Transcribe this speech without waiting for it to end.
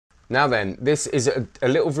Now then, this is a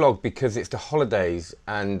little vlog because it's the holidays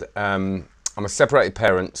and I'm a separated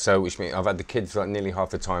parent, so which means I've had the kids like nearly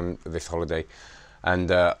half the time this holiday, and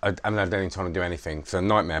I haven't had any time to do anything, so a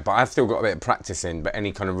nightmare. But I've still got a bit of practice in, but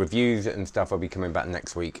any kind of reviews and stuff, I'll be coming back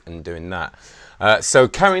next week and doing that. So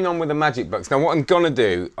carrying on with the magic books. Now what I'm gonna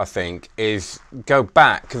do, I think, is go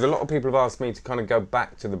back, because a lot of people have asked me to kind of go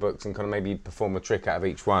back to the books and kind of maybe perform a trick out of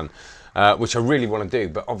each one, which I really want to do,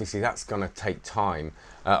 but obviously that's gonna take time.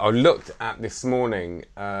 I looked at this morning,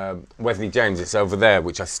 Wesley James, it's over there,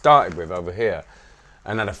 which I started with over here,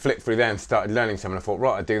 and then I flipped through there and started learning some, and I thought,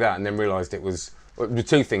 right, I'd do that, and then realised it was, well, the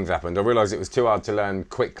two things happened. I realised it was too hard to learn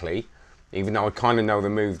quickly, even though I kind of know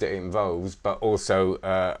the move that it involves, but also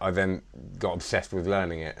I then got obsessed with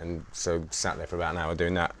learning it, and so sat there for about an hour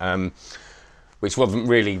doing that, which wasn't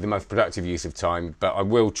really the most productive use of time, but I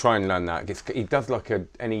will try and learn that. He does like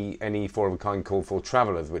any four of a kind call for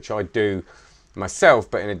travellers, which I do myself,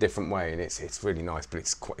 but in a different way, and it's really nice, but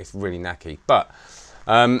it's really knacky. But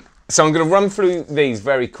so I'm going to run through these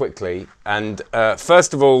very quickly, and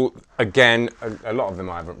first of all, again, a lot of them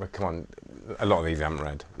I haven't read. Come on, a lot of these I haven't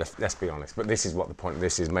read. Let's be honest. But this is what the point of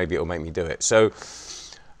this is. Maybe it'll make me do it. So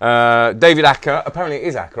David Acker. Apparently it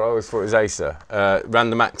is Acker. I always thought it was Acer.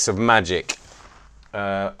 Random Acts of Magic.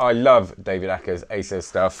 I love David Acker's Acer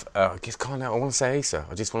stuff. I just can't. I want to say Acer.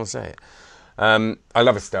 I just want to say it. I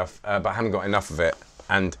love his stuff, but I haven't got enough of it,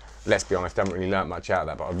 and let's be honest, I haven't really learnt much out of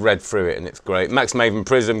that, but I've read through it and it's great. Max Maven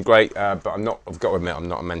Prism, great, but I've got to admit, I'm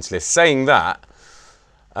not a mentalist. Saying that,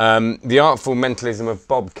 The Artful Mentalism of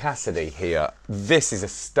Bob Cassidy here, this is a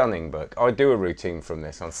stunning book. I do a routine from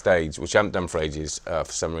this on stage, which I haven't done for ages for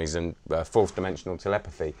some reason, Fourth Dimensional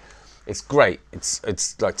Telepathy. It's great,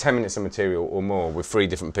 it's like 10 minutes of material or more with 3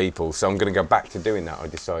 different people, so I'm going to go back to doing that, I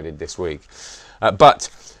decided this week.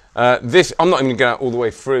 This, I'm not even going to go all the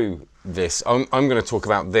way through this. I'm going to talk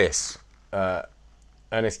about this,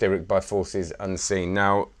 Ernest Earick by Forces Unseen.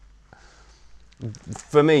 Now,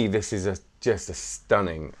 for me, this is just a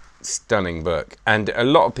stunning, stunning book. And a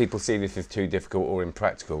lot of people see this as too difficult or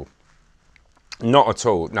impractical. Not at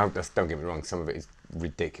all. Now, don't get me wrong, some of it is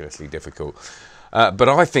ridiculously difficult. But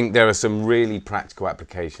I think there are some really practical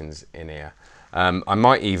applications in here. I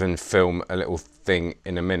might even film a little thing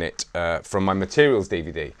in a minute from my Materials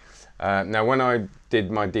DVD. Now, when I did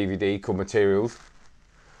my DVD called Materials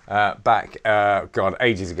back, God,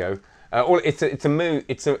 ages ago, it's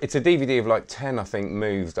a DVD of like 10, I think,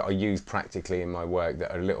 moves that I use practically in my work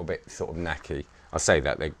that are a little bit sort of knacky. I say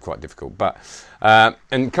that they're quite difficult, but and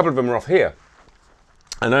a couple of them are off here.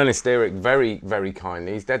 And Ernest Earick very, very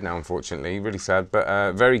kindly, he's dead now unfortunately, really sad,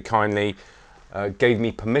 but very kindly gave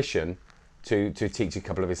me permission to teach a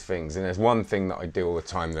couple of his things. And there's one thing that I do all the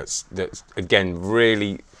time that's again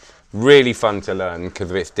really fun to learn because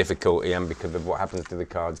of its difficulty and because of what happens to the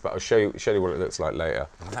cards. But I'll show you what it looks like later.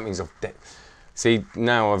 That means see,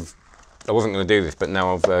 now I wasn't going to do this, but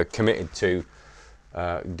now I've committed to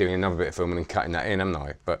doing another bit of filming and cutting that in, haven't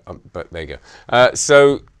I? But there you go.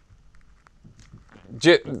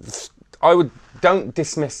 Don't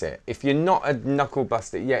dismiss it. If you're not a knuckle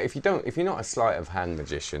buster, yeah. If you're not a sleight of hand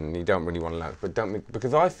magician, you don't really want to learn. But don't,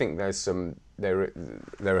 because I think there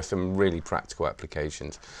are some really practical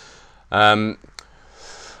applications. Harry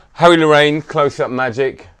Lorraine, Close Up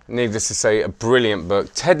Magic. Needless to say, a brilliant book.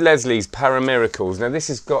 Ted Lesley's Paramiracles. Now this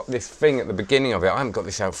has got this thing at the beginning of it. I haven't got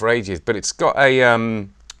this out for ages, but it's got a.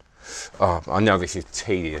 Oh, I know this is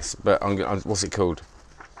tedious, but what's it called?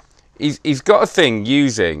 He's got a thing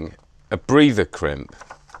using a breather crimp.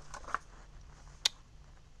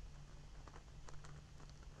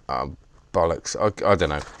 Oh, bollocks. I don't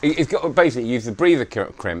know. He's got to basically use the breather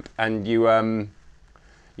crimp, and you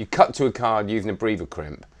cut to a card using a breather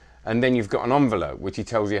crimp, and then you've got an envelope which he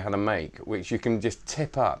tells you how to make, which you can just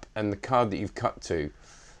tip up, and the card that you've cut to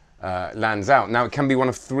lands out. Now it can be one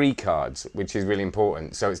of 3 cards, which is really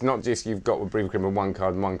important. So it's not just you've got a breather crimp and one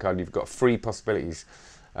card, you've got 3 possibilities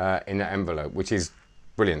in that envelope, which is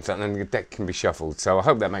brilliant. And then the deck can be shuffled. So I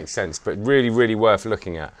hope that makes sense, but really worth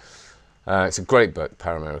looking at. It's a great book,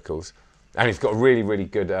 Paramiracles. And it's got a really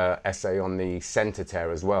good essay on the centre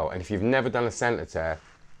tear as well. And if you've never done a centre tear,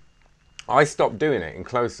 I stopped doing it in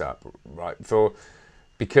close-up, right?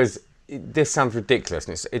 Because this sounds ridiculous,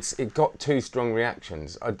 and it got 2 strong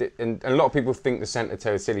reactions. And a lot of people think the centre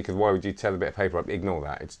tear is silly because why would you tear a bit of paper up? Ignore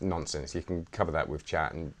that. It's nonsense. You can cover that with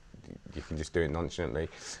chat, and you can just do it nonchalantly.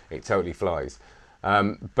 It totally flies.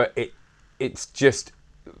 But it's just,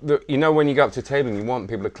 you know, when you go up to a table and you want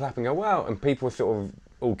people to clap and go, wow, and people are sort of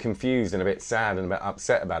all confused and a bit sad and a bit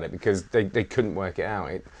upset about it because they couldn't work it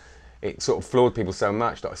out. it sort of floored people so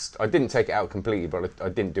much that I didn't take it out completely, but I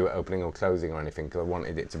didn't do it opening or closing or anything because I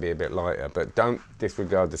wanted it to be a bit lighter. But don't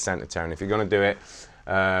disregard the centre tear. And if you're going to do it,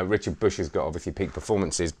 Richard Bush has got obviously peak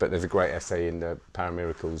performances, but there's a great essay in the Power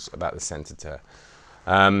Miracles about the centre tear.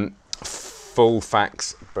 Full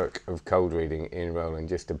facts book of cold reading, Ian Rowland,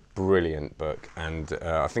 just a brilliant book, and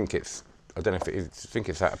I think it's, I don't know if it is, I think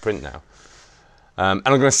it's out of print now. And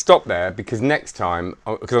I'm going to stop there because next time,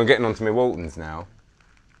 because I'm getting onto my Waltons now,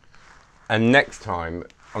 and next time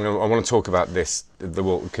I want to talk about the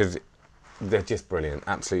Walton, because they're just brilliant,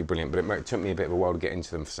 absolutely brilliant, but it took me a bit of a while to get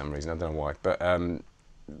into them for some reason, I don't know why, but I'm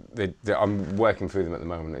working through them at the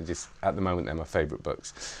moment. At the moment they're my favourite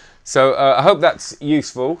books. So I hope that's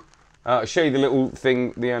useful. I'll show you the little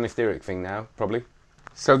thing, the Ernest Earick thing now, probably.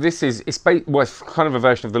 So this is, it's kind of a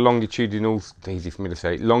version of the longitudinal, easy for me to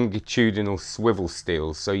say, longitudinal swivel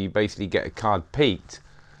steels. So you basically get a card peaked,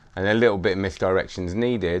 and a little bit of misdirections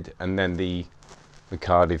needed, and then the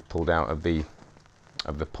card is pulled out of the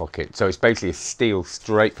pocket. So it's basically a steal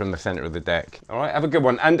straight from the centre of the deck. All right, have a good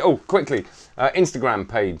one. And oh, quickly, Instagram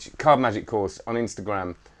page, Card Magic Course on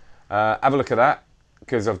Instagram. Have a look at that,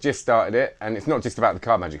 because I've just started it, and it's not just about the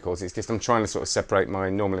Card Magic Course, it's just I'm trying to sort of separate my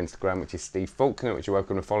normal Instagram, which is Steve Faulkner, which you're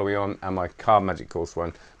welcome to follow me on, and my Card Magic Course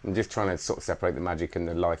one. I'm just trying to sort of separate the magic and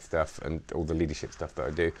the life stuff and all the leadership stuff that I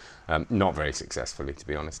do. Not very successfully, to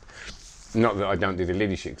be honest. Not that I don't do the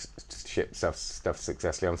leadership stuff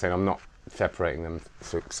successfully, I'm saying I'm not separating them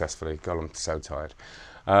successfully. God, I'm so tired.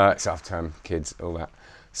 It's half-term, kids, all that.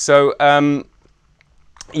 So,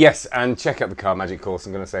 yes, and check out the Card Magic Course.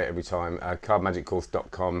 I'm going to say it every time.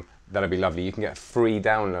 Cardmagiccourse.com. That'll be lovely. You can get a free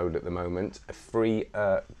download at the moment. A free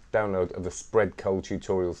download of the spread cold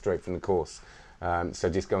tutorial straight from the course. So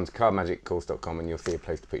just go on to cardmagiccourse.com and you'll see a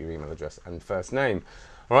place to put your email address and first name.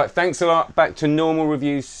 All right, thanks a lot. Back to normal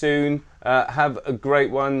reviews soon. Have a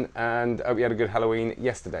great one, and I hope you had a good Halloween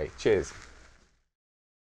yesterday. Cheers.